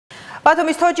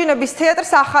ბათუმის თოჯინების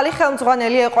თეატრს ახალი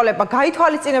ხელმძღვანელი ეყოლება.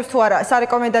 გაითვალისწინებს თუ არა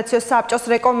სარეკომენდაციო საბჭოს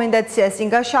რეკომენდაციას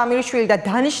ინგა შამილიშვილი და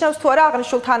დანიშნავს თუ არა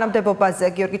აღნიშნულ თანამდებობაზე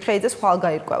გიორგი ცხეიძეს ხვალ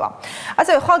გაირკვევა.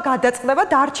 ასევე ხვალ გადაწყვეტილება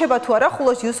დარჩება თუ არა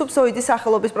ხულოს იუსუფ ზოიძის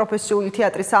სახელობის პროფესიული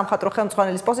თეატრის სამხატვრო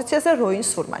ხელმძღვანელის პოზიციაზე როინ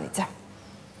სურმანიძე.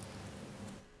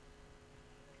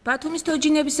 ბათუმის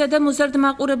თოჯინებისა და მოზარდ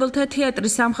მაყურებელთა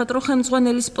თეატრის სამხატვრო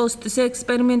ხელმძღვანელის პოსტზე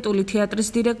ექსპერიმენტული თეატრის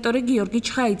დირექტორი გიორგი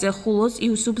ცხეიძე ხულოს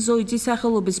იუსუფ ზოიძის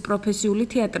სახელობის პროფესიული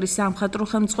თეატრის სამხატვრო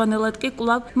ხელმძღვანელად კი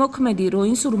კვლავ მოქმედი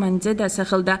როინ სურმანიძე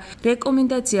დასახელდა.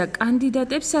 რეკომენდაცია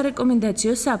კანდიდატებს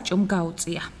სარეკომენდაციო საბჭომ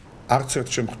გაუწია. არც ერთ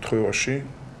შემთხვევაში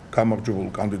გამარჯვებულ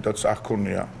კანდიდატს არ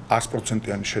ჰქონია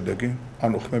 100%-იანი შედეგი,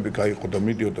 ანუ ხმები გაიყო და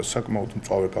მიდიოდა საკმაოდ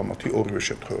მწვავე კამათი ორივე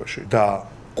შემთხვევაში და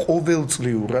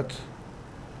ყოველწლიურად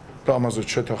და ამაზე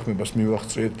შეთანხმებას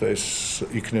მივახციეთ და ეს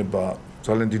იქნება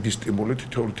ძალიან დიდი სტიმული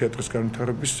თითოეული თეატრის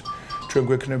განვითარების. ჩვენ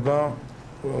გვექნება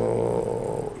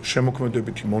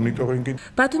შემოქმედებითი მონიტორინგი.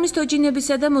 ბათუმის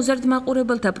თოჯინებისა და მოზარდ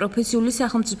მაყურებელთა პროფესიული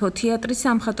სახელმწიფო თეატრის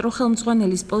სამხატვრო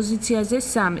ხელმძღვანელის პოზიციაზე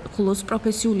 3, ხულოს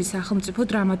პროფესიული სახელმწიფო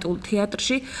დრამატულ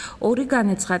თეატრში 2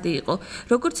 განაცხადი იყო.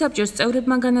 როგორც საბჭოს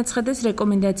წევრებმა განაცხადეს,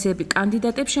 რეკომენდაციები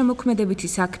კანდიდატებს შემოქმედებითი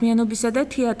საქმიანობისა და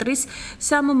თეატრის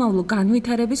სამომავლო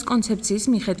განვითარების კონცეფციის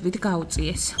მიხედვით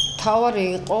გაუწიეს. თავარი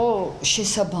იყო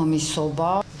შესაბამისობა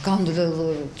გამდრელ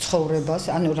ცხოვრებას,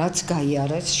 ანუ რაც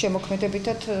გაიარეს შემოქმედებითად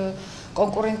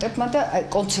კონკურენტებმა და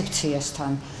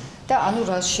კონცეფციასთან და ანუ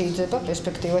რაც შეიძლება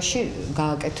პერსპექტივაში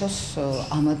გააკეთოს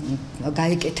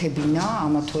გაეკეთებინა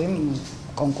ამა თუ იმ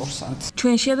კონკურსანტს.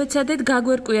 ჩვენ შევეცადეთ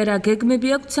გაგვერკვია რა გეგმები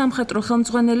აქვთ სამხატვრო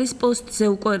ხელმძღვანელის პოსტზე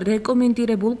უკვე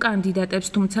რეკომენდირებულ კანდიდატებს,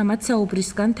 თუმცა მათ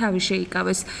საუბრისგან თავი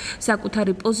შეიკავეს.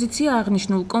 საკუთარი პოზიცია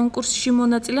აღნიშნულ კონკურსში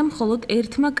მონაწილე მხოლოდ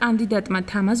ერთმა კანდიდატმა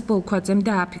თამაზ ბოლქვაძემ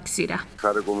დააფიქსირა.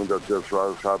 სარეკომენდაციო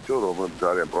საბჭო, რომელიც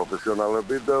არიან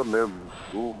პროფესიონალები და მე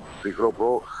ვფიქრობ,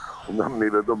 რომ უნდა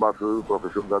მივედო მათ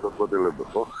პროფესიულ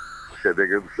გადაწყვეტილებებს, ხო?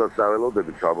 შედეგებსაც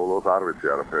დაველოდებით, ჩამოვლოთ, არ ვიცი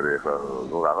არაფერი ახლა,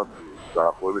 რაღაც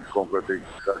დაახლოებით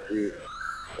კონკრეტიკაში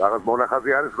რაღაც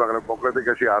მონახაზი არის, მაგრამ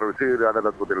კონკრეტიკაში არ ვიცი რა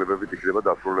გადაწყვეტილებებით იქნება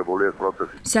დასრულებული ეს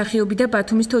პროცესი. მსახიობი და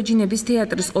ბათუმის თოჯინების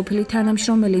თეატრის ყოფილი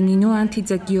თანამშრომელი ნინო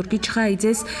ანთიძე გიორგი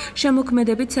ცხეიძეს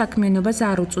შემოქმედებით საქმიანობას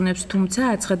არ უწუნებს, თუმცა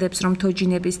აცხადებს, რომ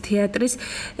თოჯინების თეატრის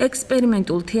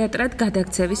ექსპერიმენტულ თეატრად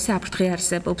გადაქცევის საფრთხე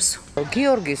არსებობს.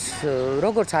 გიორგის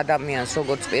როგორც ადამიანს,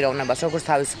 როგორც პიროვნებას, როგორც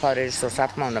თავისუფალ რეჟისორს, რა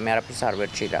თქმა უნდა, მე არაფერს არ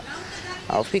ვერჩი და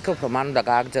ვფიქრობ, რომ მან უნდა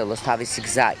გააგრძელოს თავისი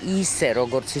გზა ისე,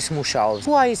 როგორც ის მუშაობს.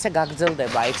 თუ აი ესე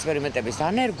გაგრძელდება ექსპერიმენტების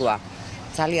დანერგვა,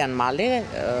 ძალიან მალე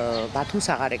ბათუმს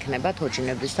აღარ ექნება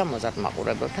თოჯინების და მოზარდ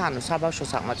მაყურებელთა, ანუ საბავშვო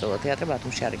სამხატვრო თეატრი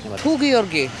ბათუმში არ იქნება. თუ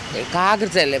გიორგი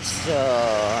გააგრძელებს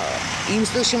იმ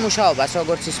სტილში მუშაობას,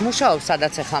 როგორც ის მუშაობს,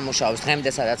 სადაც ახლა მუშაობს, დღემდე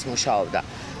სადაც მუშაობდა,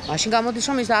 მაშინ გამოდის,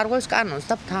 რომ ის არ ღვევს კანონს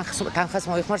და თანხას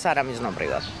მოიხმარს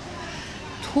არამიზნობრივად.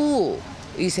 თუ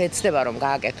ის ეცდება რომ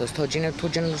გააკეთოს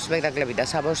თოჯინურ სპექტაკლები და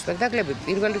საბავშვო სპექტაკლები,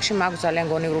 პირველ რიგში მაქვს ძალიან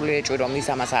გონივრული ეჭვი, რომ ის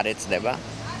ამას არ ეცდება.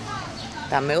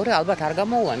 და მეორე ალბათ არ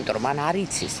გამოუვა, იმიტომ რომ მან არ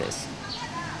იცის ეს.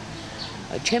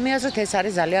 ჩემი აზრით ეს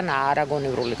არის ძალიან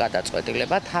არაგონივრული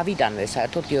გადაწყვეტილება თავიდანვე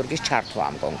საერთოდ გიორგის ჩართვა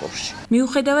ამ კონკურსში.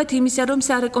 მიუხედავად იმისა, რომ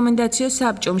სარეკომენდაციო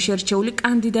საბჭომ შერჩეული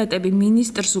კანდიდატები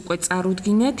მინისტრს უკვე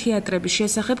წარუდგინა, თეატრების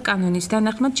შესახებ კანონის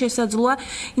თანახმად შესაძლოა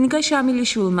ინგა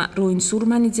შამილიშვილმა, როინ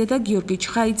სურმანიძე და გიორგი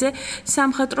ცხეიძე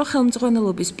სამხატვრო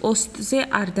ხელმძღვანელობის პოსტზე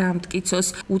არ დაამტკიცოს.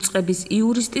 უწყების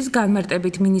იურისტის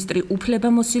განმარტებით მინისტრი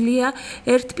უფლებამოსილია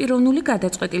ერთპიროვნული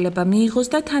გადაწყვეტილება მიიღოს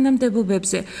და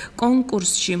თანამდებობებზე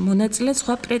კონკურსში მონაწილე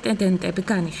სხვა პრეტენდენტები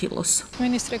განიხილოს.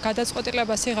 მინისტრი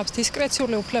გადაწყვეტილებას იღებს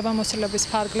დისკრეციული უფლებამოსილების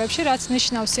ფარგლებში, რაც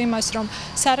ნიშნავს იმას, რომ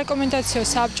სარეკომენდაციო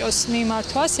საბჭოს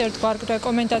მიმართვას ერთგვარ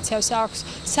რეკომენდაციას აქვს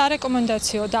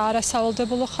სარეკომენდაციო და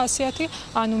არასავალდებულო ხასიათი,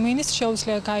 ანუ მინისტრს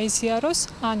შეუძლია გაიზიაროს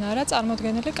ან არა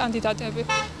წარმოდგენილი კანდიდატები.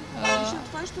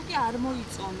 შემთხვევაში თუ კი არ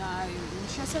მოიწონა,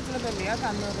 შესაძლებელია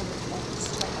განმეორებითი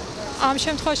კონკურსი. ამ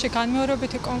შემთხვევაში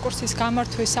განმეორებითი კონკურსის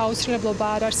გამართვის აუცილებლობა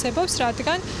არ არსებობს,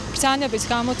 რადგან ბრძანების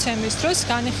გამოცემის დროს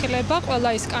განიხილება ყველა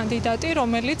ის კანდიდატი,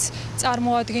 რომელიც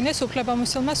წარმოადგენს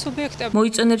უფლებამოსილმა სუბიექტებს.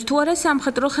 მოიწონებს თუ არა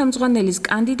სამხატვრო ხელმძღვანელის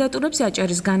კანდიდატურებს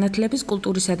აჭარის განათლების,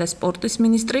 კულტურისა და სპორტის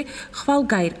მინისტრი ხვალ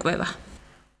გაირკვევა.